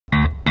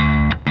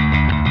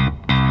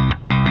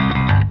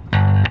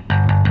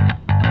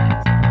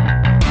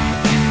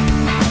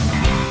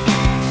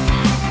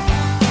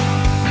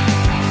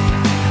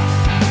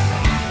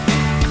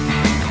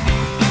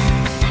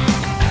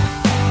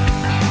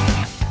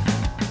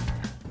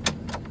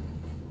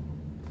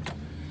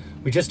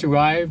We just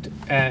arrived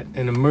at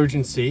an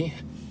emergency.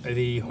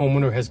 The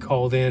homeowner has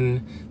called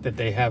in that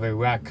they have a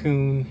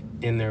raccoon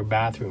in their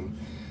bathroom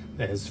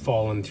that has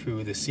fallen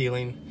through the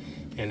ceiling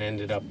and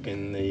ended up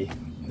in the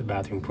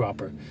bathroom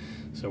proper.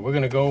 So we're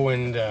gonna go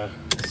and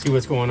see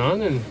what's going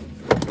on and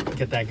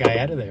get that guy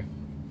out of there.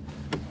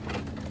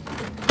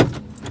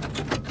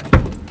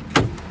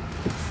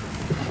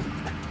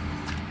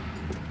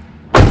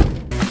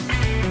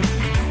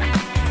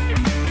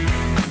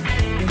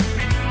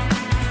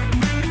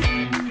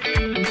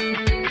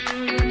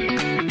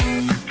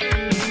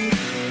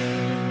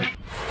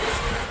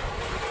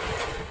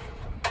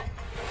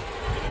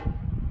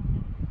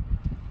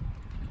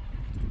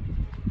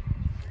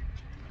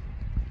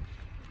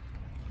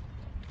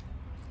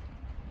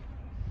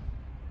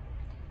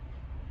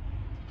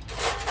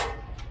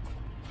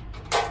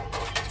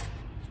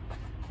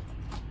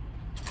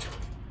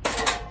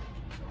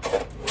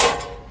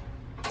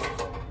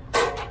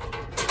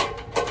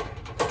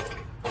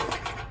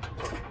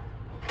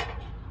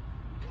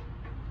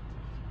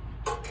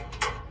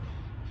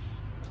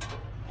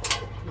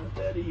 Not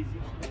that easy.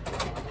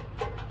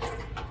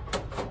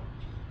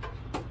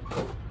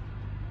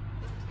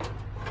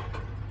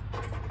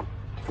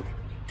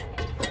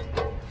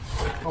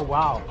 Oh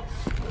wow.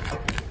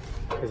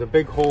 There's a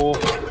big hole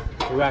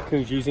the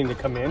raccoon's using to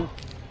come in.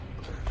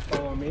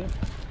 Follow me.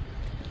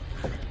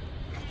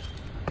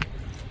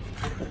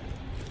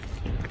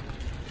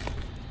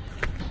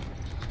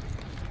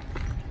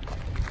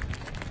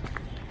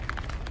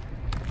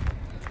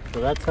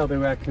 So that's how the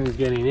raccoon's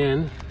getting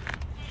in.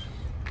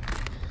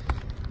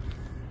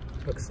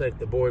 Looks like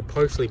the board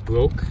partially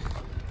broke.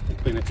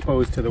 It's been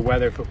exposed to the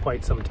weather for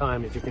quite some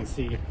time. As you can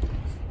see,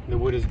 the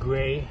wood is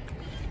gray.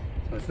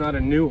 So it's not a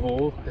new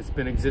hole. It's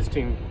been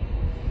existing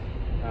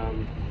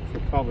for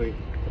probably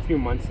a few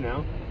months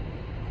now.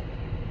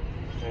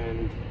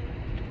 And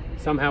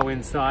somehow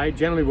inside,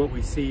 generally what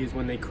we see is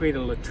when they create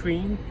a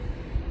latrine,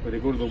 where they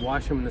go to the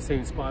washroom in the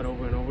same spot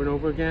over and over and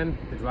over again,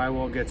 the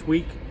drywall gets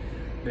weak.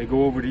 They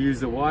go over to use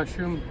the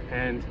washroom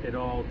and it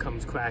all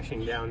comes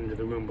crashing down into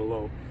the room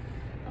below.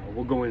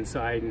 We'll go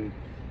inside and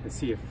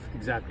see if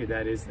exactly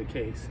that is the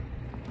case.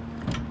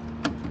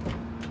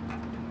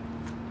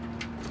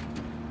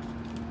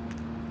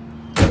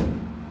 Let's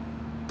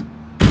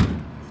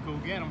go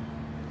get him.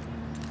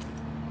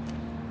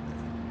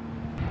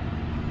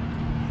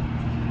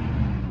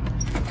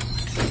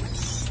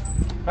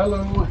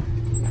 Hello.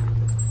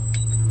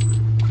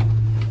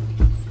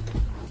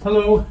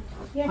 Hello.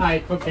 Yes.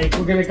 Hi. Okay,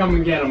 we're gonna come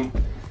and get him.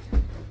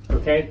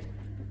 Okay.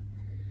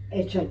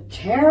 It's a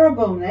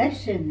terrible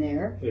mess in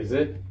there. Is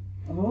it?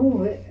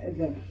 Oh,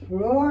 the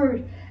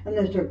floor, and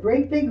there's a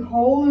great big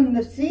hole in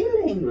the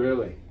ceiling.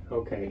 Really?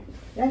 Okay.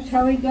 That's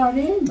how he got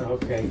in.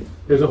 Okay.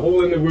 There's a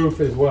hole in the roof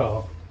as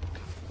well.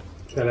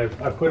 That I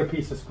put a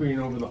piece of screen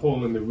over the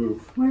hole in the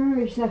roof. Where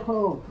is the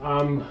hole?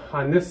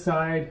 On this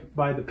side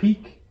by the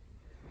peak.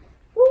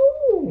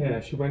 Ooh.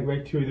 Yeah, she went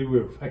right through the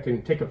roof. I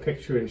can take a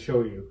picture and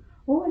show you.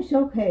 Oh, it's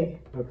okay.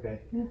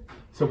 Okay. Yeah.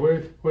 So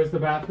where's the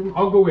bathroom?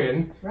 I'll go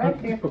in. Right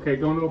here. Okay,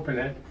 don't open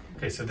it.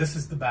 Okay, so this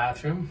is the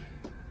bathroom.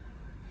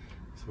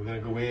 So we're gonna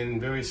go in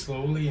very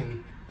slowly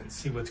and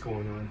see what's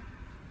going on.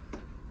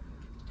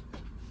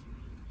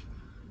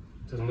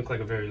 Doesn't look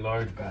like a very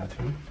large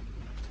bathroom.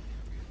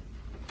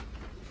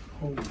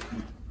 Oh.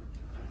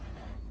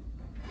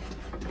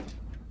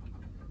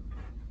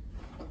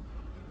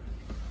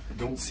 I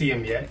don't see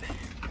him yet.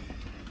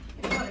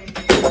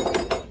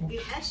 He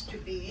has to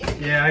be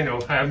in. Yeah, I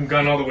know. I haven't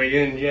gone all the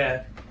way in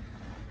yet.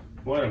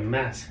 What a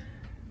mess.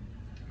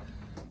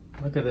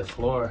 Look at the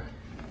floor.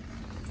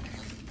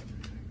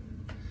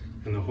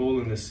 And the hole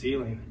in the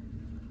ceiling.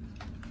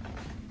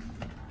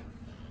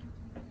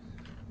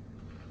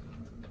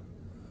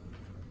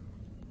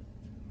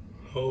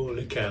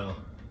 Holy cow.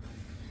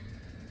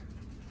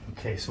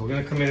 Okay, so we're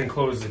gonna come in and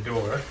close the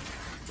door.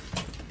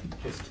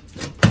 Just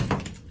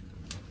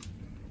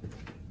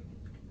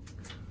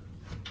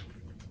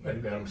let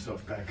him get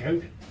himself back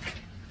out.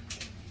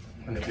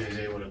 And if he's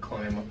able to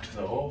climb up to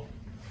the hole.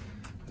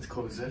 Let's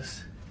close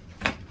this.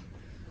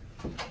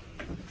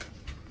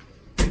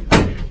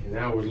 And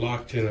now we're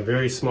locked in a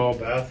very small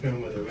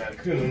bathroom with a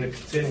raccoon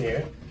if it's in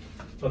here.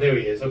 Oh, there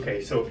he is.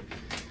 Okay, so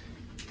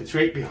it's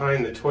right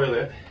behind the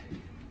toilet.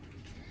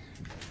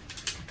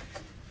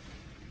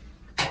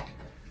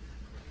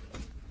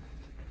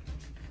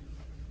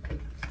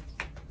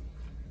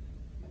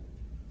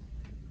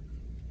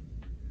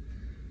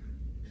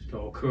 Just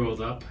all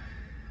curled up,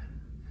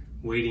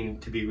 waiting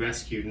to be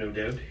rescued, no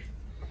doubt.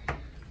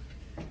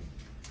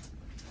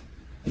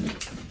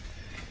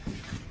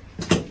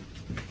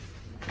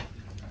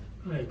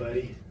 Hi,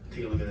 buddy.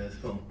 Take a look at this.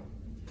 Oh.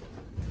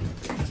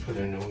 Let's put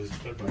their nose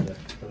by that.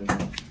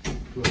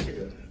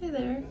 Hey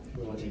there.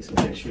 We want to take some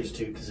pictures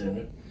too, because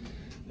it'd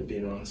be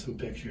an awesome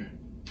picture.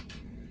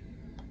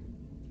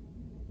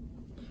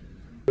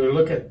 We'll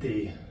look at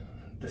the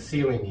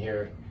ceiling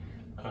here.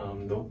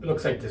 It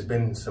looks like there's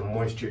been some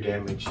moisture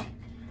damage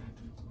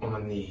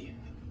on the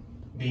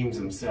beams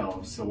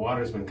themselves. So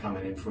water's been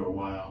coming in for a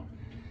while.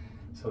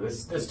 So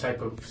this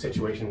type of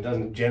situation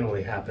doesn't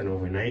generally happen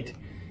overnight.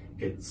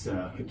 It's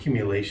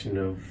accumulation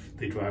of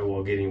the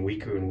drywall getting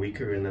weaker and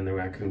weaker, and then the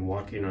raccoon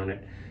walking on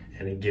it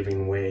and it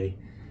giving way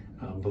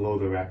below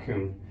the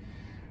raccoon.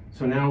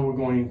 So now we're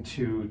going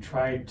to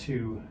try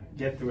to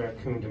get the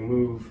raccoon to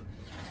move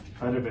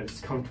out of its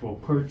comfortable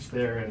perch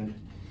there and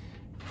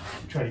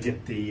try to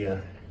get the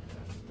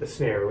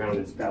snare around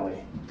its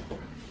belly.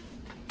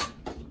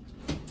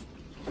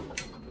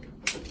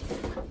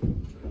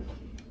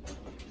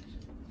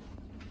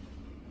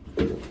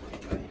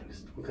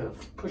 We're going to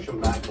push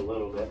them back a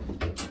little bit.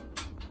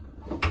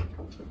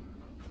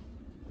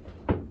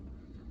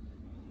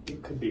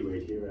 It could be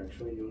right here,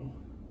 actually, you know.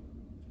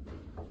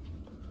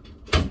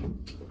 Okay.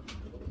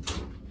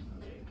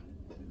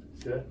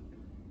 See that?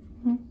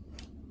 Mm-hmm.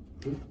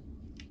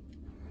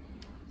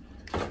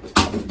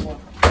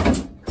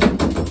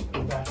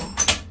 Back.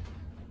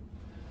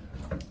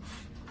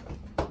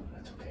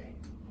 That's okay.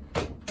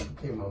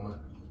 Okay, Mama.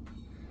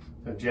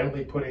 So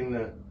gently putting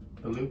the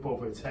loop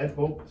over its head.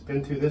 Oh, it's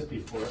been through this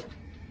before.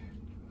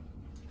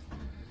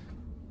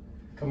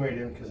 Come right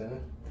in, Kazana.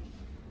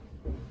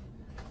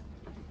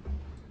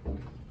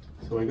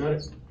 So I got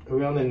it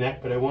around the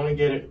neck, but I want to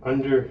get it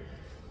under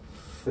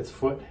its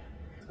foot.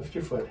 Lift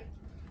your foot.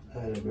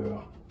 Atta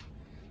girl.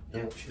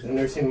 Yeah, she's a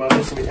nursing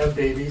mother, so we have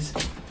babies.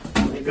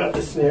 We got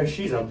the snare.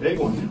 She's a big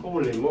one.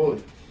 Holy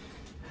moly.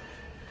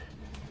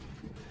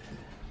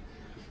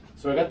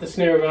 So I got the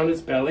snare around its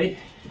belly,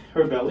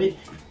 her belly,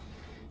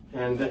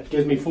 and that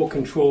gives me full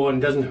control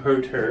and doesn't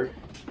hurt her.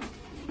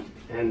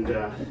 And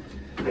I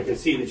can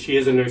see that she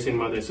is a nursing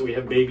mother, so we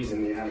have babies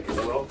in the attic as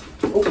well.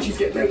 Oh, she's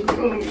getting out.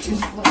 Oh,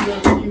 she's flying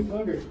out, you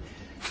bugger.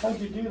 How'd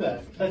you do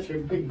that? That's your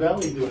big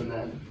belly doing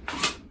that.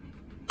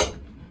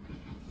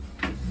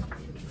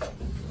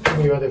 Give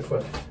me your other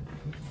foot.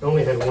 I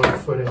only had one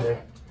foot in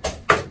there.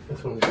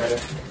 This one's better.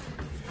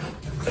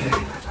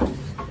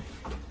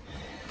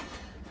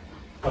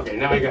 Okay,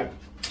 now I got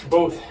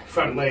both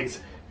front legs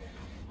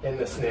in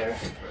the snare.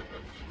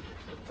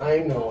 I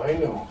know, I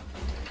know.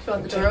 You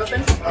want the door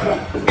open?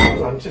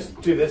 Hold on, just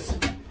do this.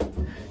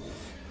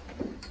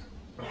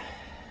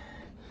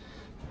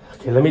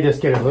 Okay, let me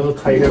just get a little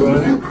tighter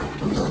on her.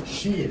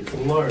 She is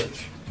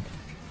large.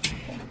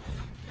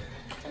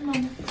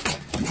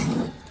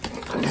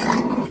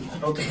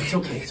 Okay, it's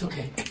okay, it's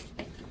okay.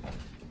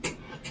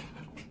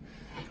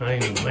 I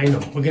know.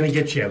 We're gonna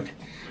get you out.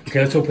 Okay,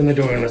 let's open the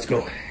door and let's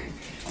go.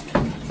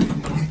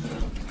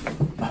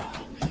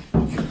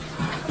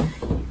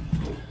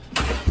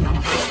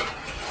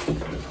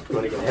 You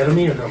wanna get ahead of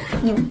me or no?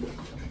 Yeah.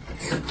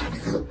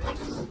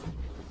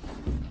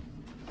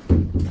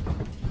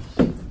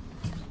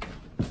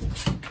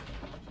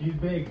 She's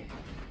big.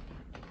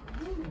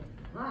 Oh,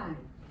 my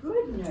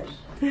goodness.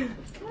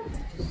 What's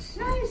the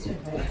size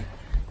of it?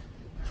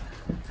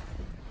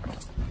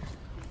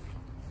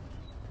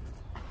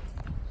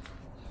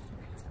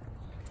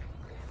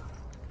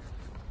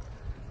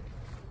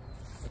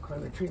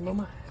 Climb the tree,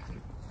 Mama.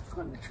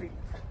 Climb the tree.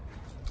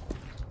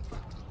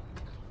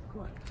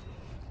 Go on.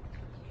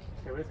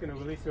 Okay, we're just going to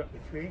release you up the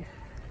tree.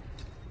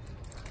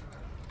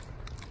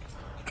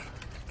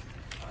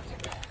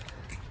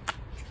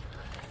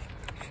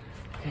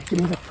 Okay, give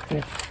me that.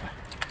 There.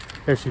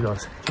 There she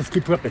goes. Just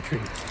keep her up the tree.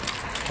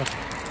 Okay.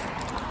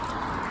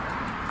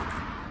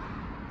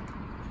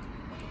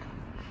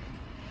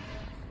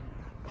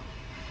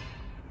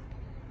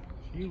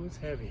 She was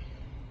heavy.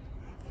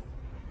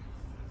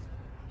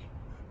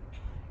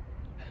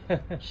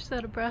 She's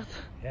out of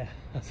breath. Yeah,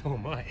 so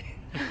am I.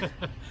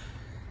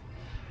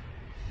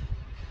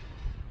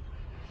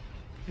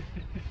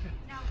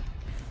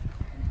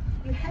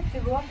 You have to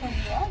go up on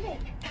the attic.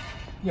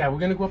 Yeah, we're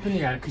gonna go up in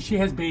the attic because she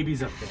has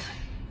babies up there.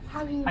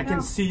 How do you I know?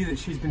 can see that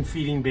she's been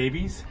feeding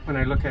babies when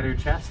I look at her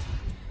chest.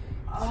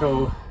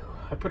 So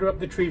I put her up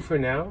the tree for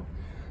now.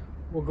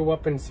 We'll go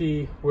up and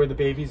see where the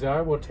babies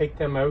are. We'll take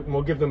them out and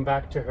we'll give them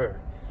back to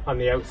her on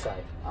the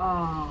outside.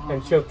 Oh,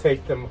 And she'll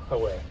take them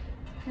away.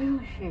 will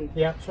she?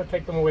 Yeah, she'll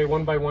take them away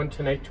one by one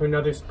tonight to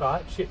another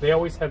spot. They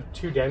always have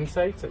 2 den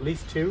sites, at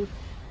least 2.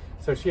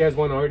 So she has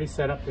one already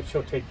set up that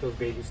she'll take those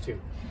babies to.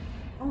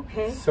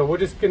 Okay. So we're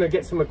just gonna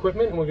get some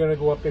equipment and we're gonna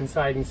go up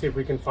inside and see if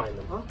we can find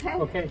them. Okay.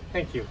 Okay,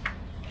 thank you.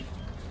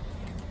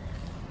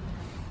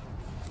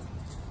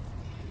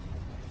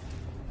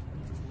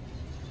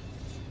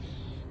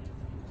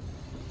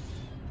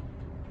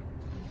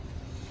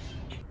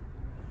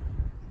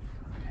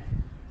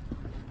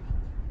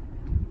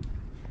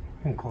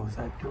 And close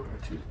that door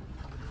too.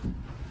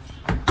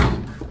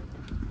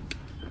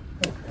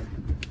 Okay.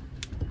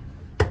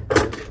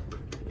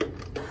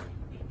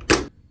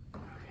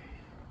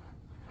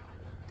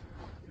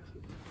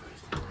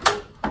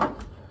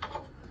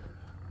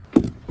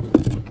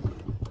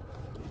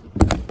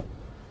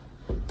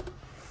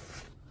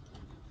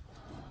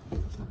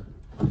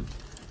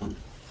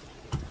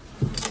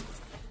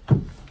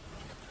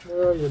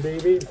 Where are you,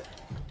 babies?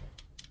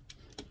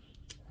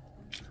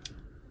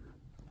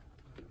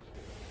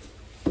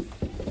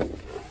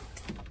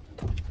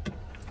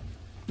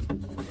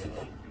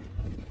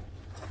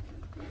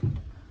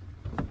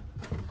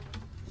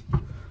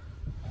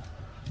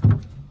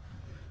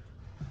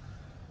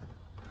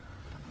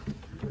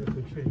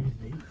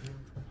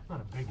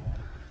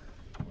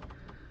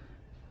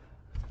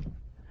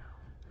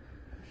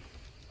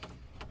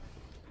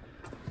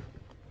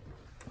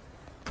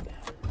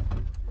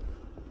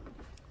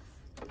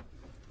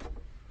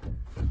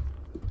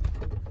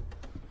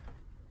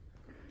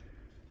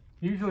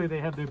 Usually they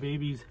have their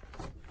babies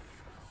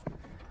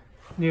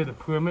near the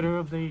perimeter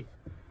of the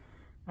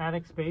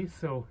attic space,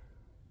 so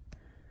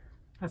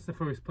that's the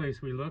first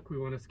place we look. We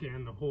want to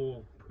scan the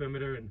whole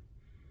perimeter and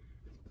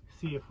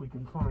see if we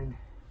can find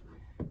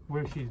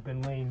where she's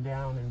been laying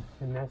down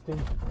and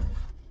nesting.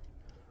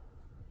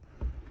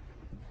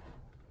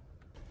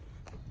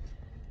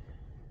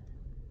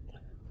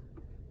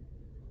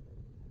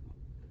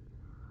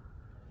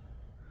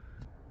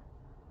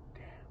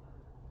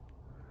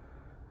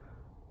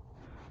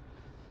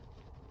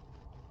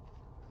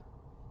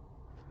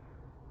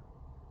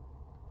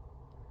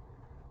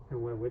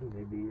 And where wouldn't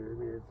they be? I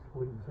mean, it's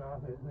wooden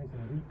soffit, nice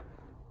and deep.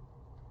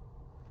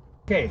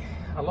 Okay,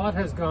 a lot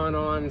has gone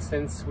on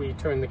since we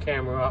turned the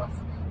camera off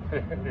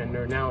and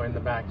they're now in the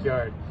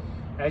backyard.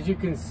 As you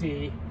can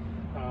see,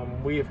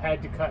 we have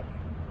had to cut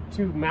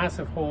 2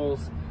 massive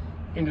holes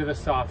into the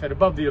soffit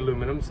above the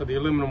aluminum, so the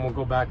aluminum will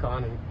go back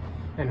on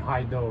and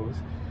hide those.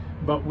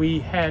 But we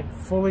had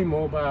fully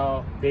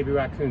mobile baby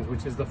raccoons,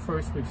 which is the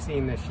first we've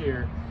seen this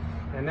year,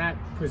 and that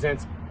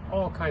presents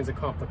all kinds of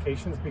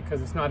complications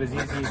because it's not as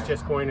easy as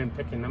just going and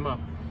picking them up.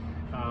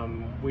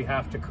 We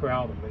have to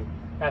corral them, and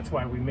that's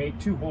why we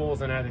made 2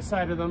 holes on either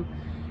side of them,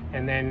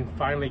 and then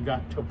finally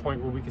got to a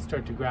point where we could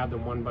start to grab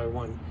them one by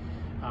one.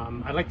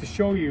 I'd like to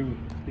show you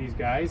these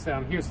guys.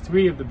 Here's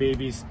 3 of the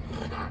babies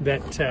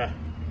that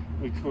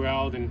we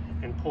corralled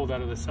and pulled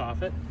out of the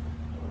soffit,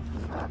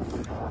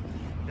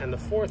 and the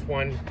 4th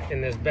one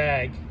in this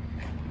bag.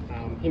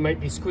 He might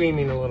be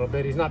screaming a little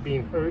bit. He's not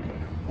being hurt,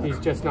 he's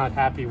just not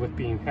happy with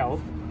being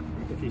held.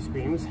 If he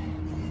screams,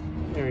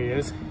 there he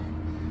is.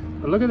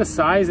 But look at the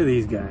size of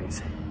these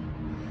guys.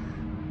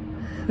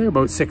 They're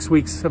about 6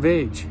 weeks of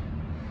age.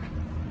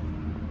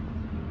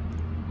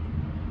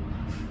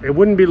 It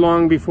wouldn't be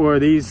long before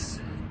these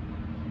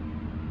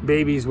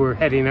babies were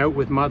heading out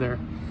with mother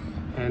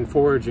and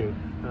foraging.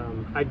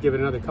 I'd give it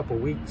another couple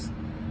weeks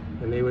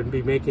and they would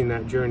be making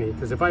that journey,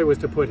 because if I was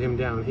to put him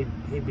down,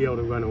 he'd be able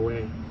to run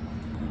away.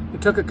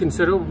 It took a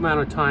considerable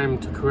amount of time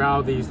to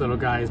corral these little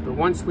guys, but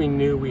once we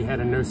knew we had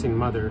a nursing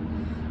mother,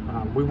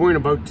 we weren't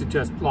about to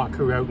just lock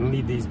her out and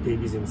leave these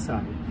babies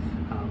inside.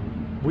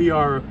 We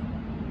are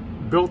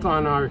built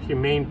on our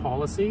humane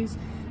policies,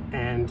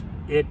 and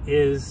it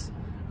is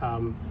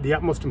the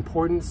utmost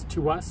importance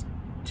to us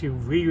to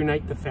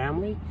reunite the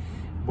family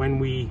when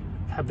we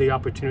have the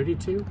opportunity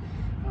to.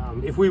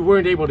 If we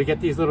weren't able to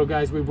get these little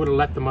guys, we would have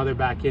let the mother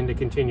back in to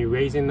continue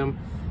raising them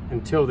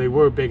until they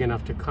were big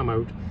enough to come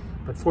out.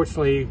 But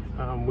fortunately,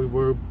 we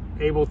were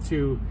able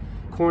to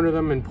corner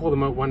them and pull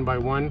them out one by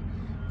one,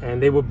 and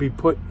they will be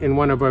put in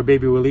one of our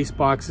baby release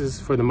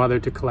boxes for the mother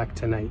to collect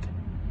tonight.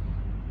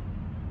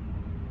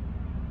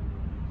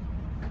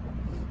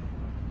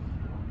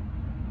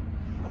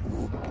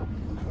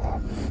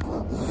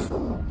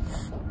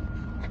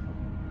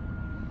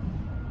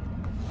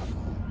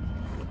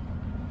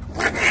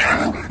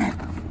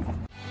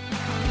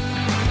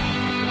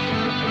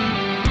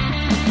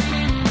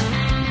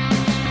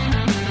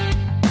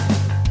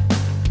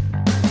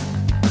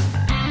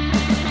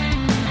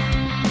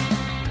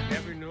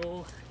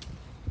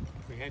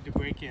 To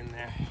break in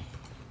there.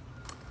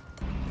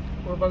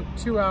 We're about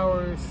 2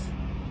 hours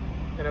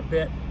and a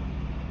bit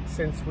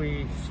since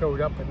we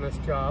showed up in this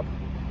job,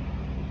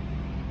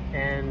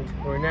 and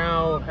we're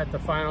now at the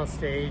final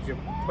stage of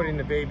putting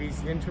the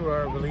babies into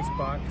our release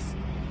box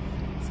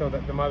so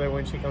that the mother,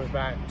 when she comes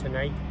back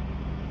tonight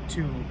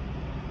to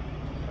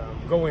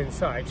go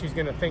inside, she's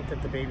going to think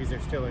that the babies are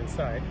still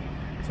inside,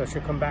 so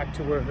she'll come back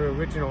to where her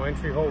original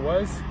entry hole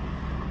was.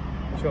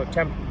 She'll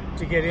attempt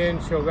to get in,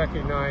 she'll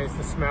recognize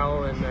the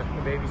smell, and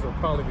the babies will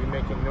probably be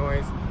making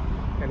noise,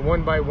 and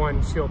one by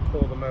one she'll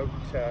pull them out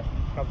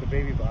of the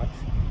baby box.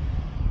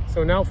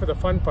 So now for the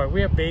fun part, we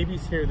have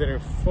babies here that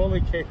are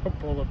fully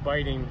capable of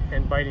biting,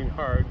 and biting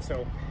hard,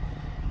 so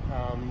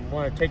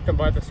want to take them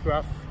by the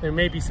scruff. There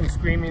may be some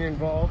screaming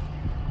involved.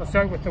 I'll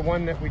start with the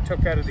one that we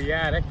took out of the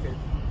attic that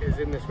is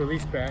in this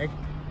release bag.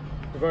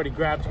 We've already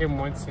grabbed him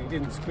once and he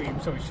didn't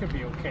scream, so he should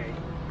be okay.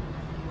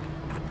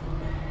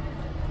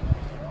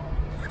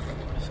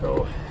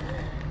 So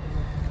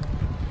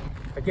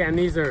again,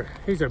 these are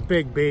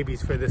big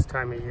babies for this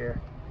time of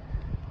year.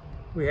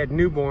 We had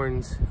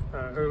newborns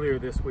earlier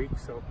this week,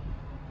 so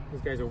these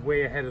guys are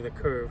way ahead of the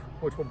curve,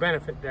 which will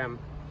benefit them.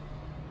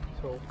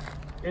 So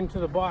into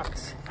the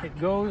box it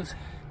goes.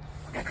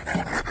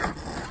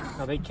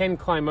 Now they can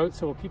climb out,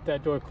 so we'll keep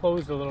that door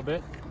closed a little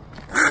bit.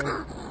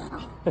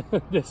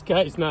 This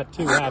guy's not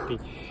too happy,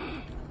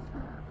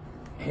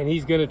 and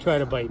he's gonna try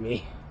to bite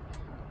me.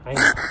 I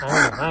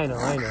know.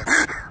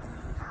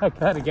 I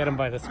gotta get him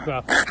by the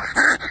scruff.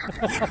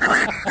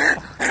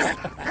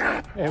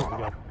 There we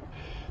go.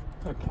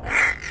 Okay.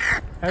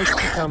 Out you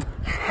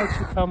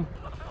come.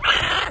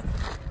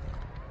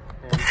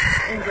 And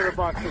into the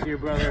box with your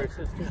brother or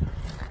sister.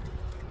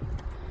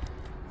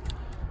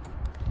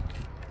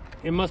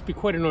 It must be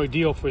quite an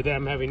ordeal for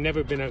them, having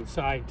never been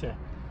outside, to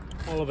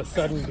all of a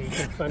sudden be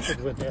confronted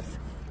with this.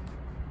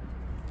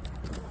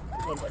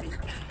 Oh, buddy.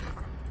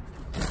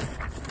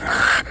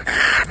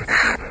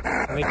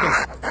 And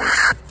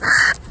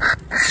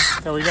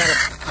So we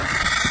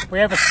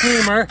have a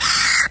screamer.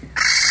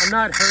 I'm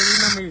not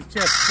hurting him, he's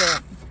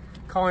just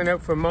calling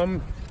out for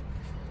mum.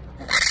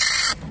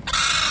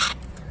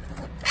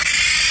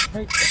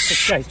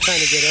 This guy's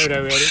trying to get out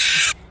already.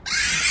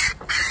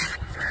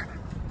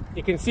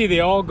 You can see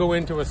they all go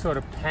into a sort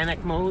of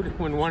panic mode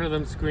when one of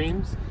them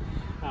screams.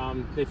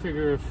 They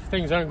figure if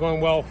things aren't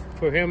going well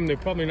for him, they're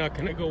probably not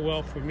going to go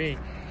well for me.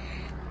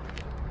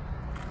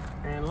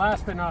 And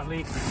last but not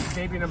least,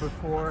 baby number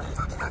 4.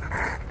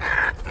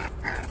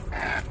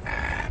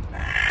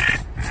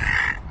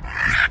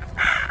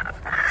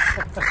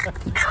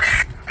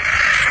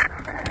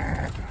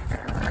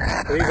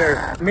 So these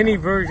are mini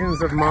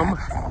versions of mum,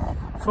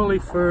 fully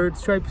furred,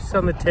 stripes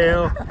on the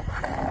tail,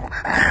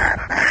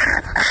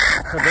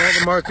 have all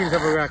the markings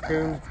of a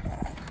raccoon.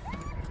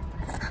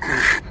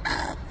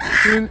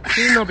 Soon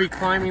they'll be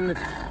climbing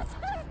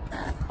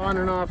on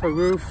and off a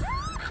roof,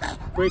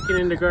 breaking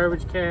into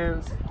garbage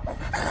cans,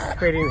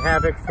 creating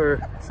havoc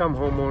for some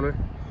homeowner.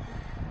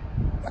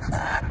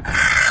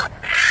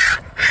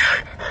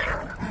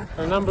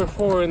 So number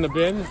 4 in the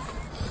bin.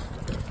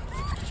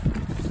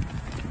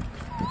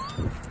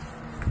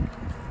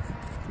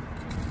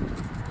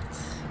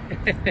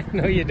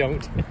 No, you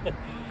don't.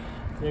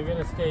 You're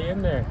gonna stay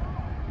in there.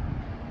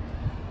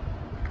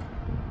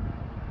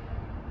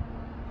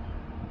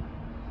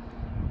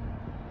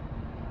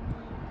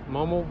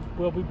 Mom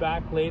will be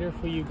back later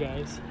for you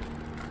guys.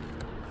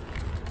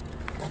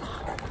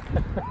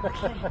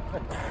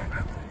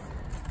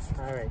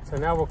 Alright, so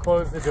now we'll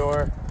close the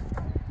door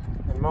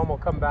and Mom will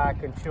come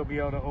back and she'll be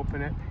able to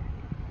open it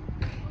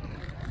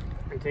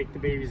and take the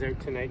babies out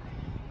tonight.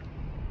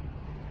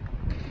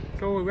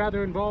 So a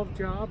rather involved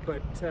job,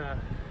 but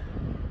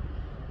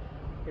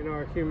in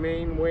our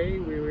humane way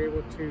we were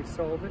able to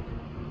solve it.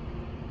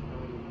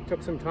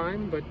 Took some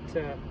time, but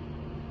the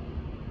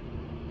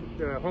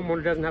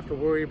homeowner doesn't have to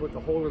worry about the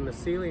hole in the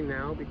ceiling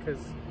now because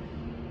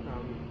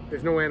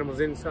there's no animals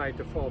inside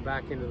to fall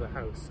back into the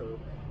house, so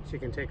she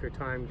can take her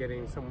time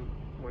getting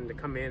someone to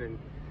come in and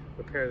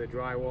repair the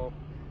drywall.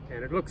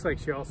 And it looks like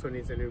she also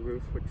needs a new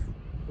roof, which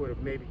would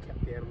have maybe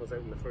kept the animals out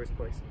in the first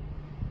place.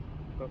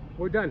 But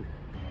we're done.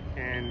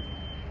 And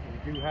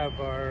we do have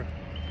our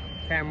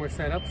camera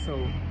set up,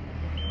 so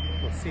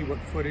we'll see what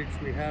footage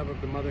we have of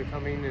the mother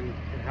coming and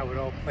how it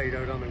all played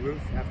out on the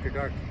roof after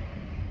dark.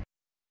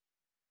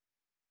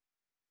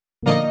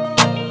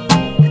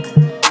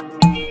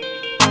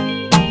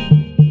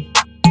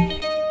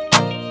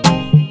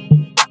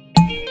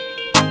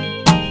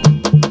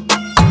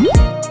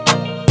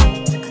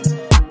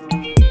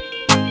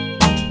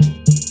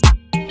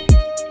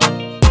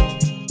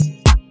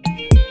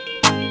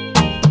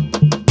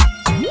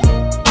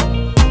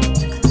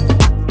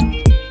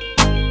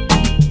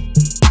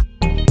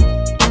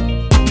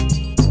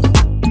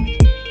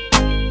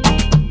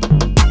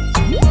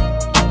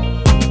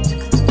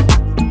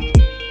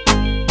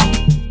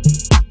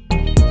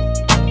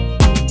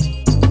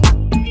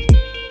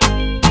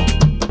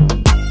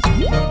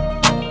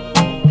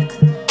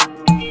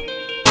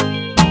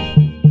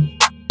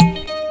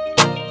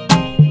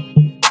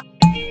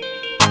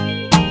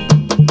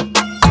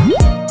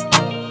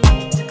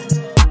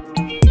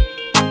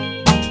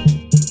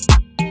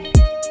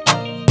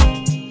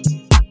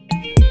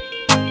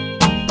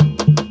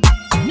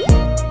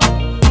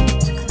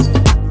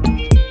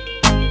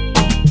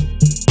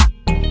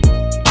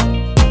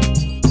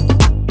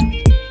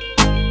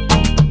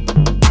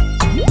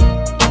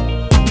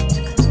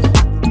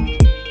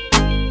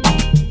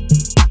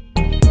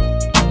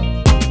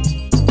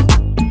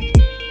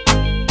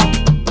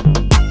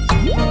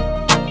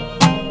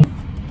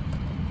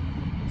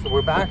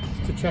 We're back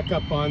to check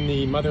up on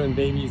the mother and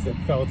babies that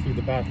fell through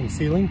the bathroom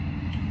ceiling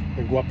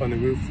and go up on the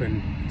roof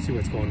and see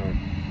what's going on.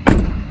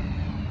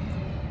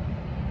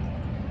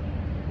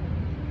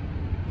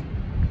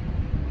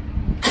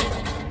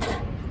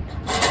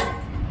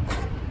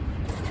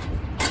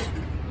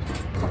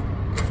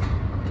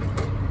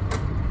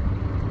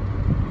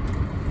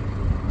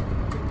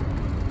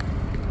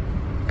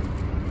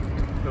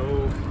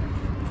 So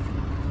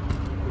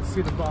you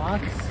see the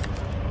box.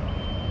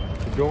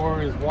 The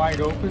door is wide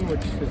open,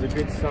 which is a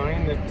good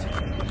sign that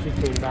she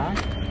came back,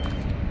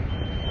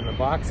 and the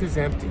box is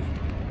empty.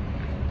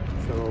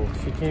 So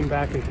she came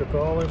back and took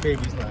all her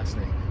babies last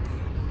night.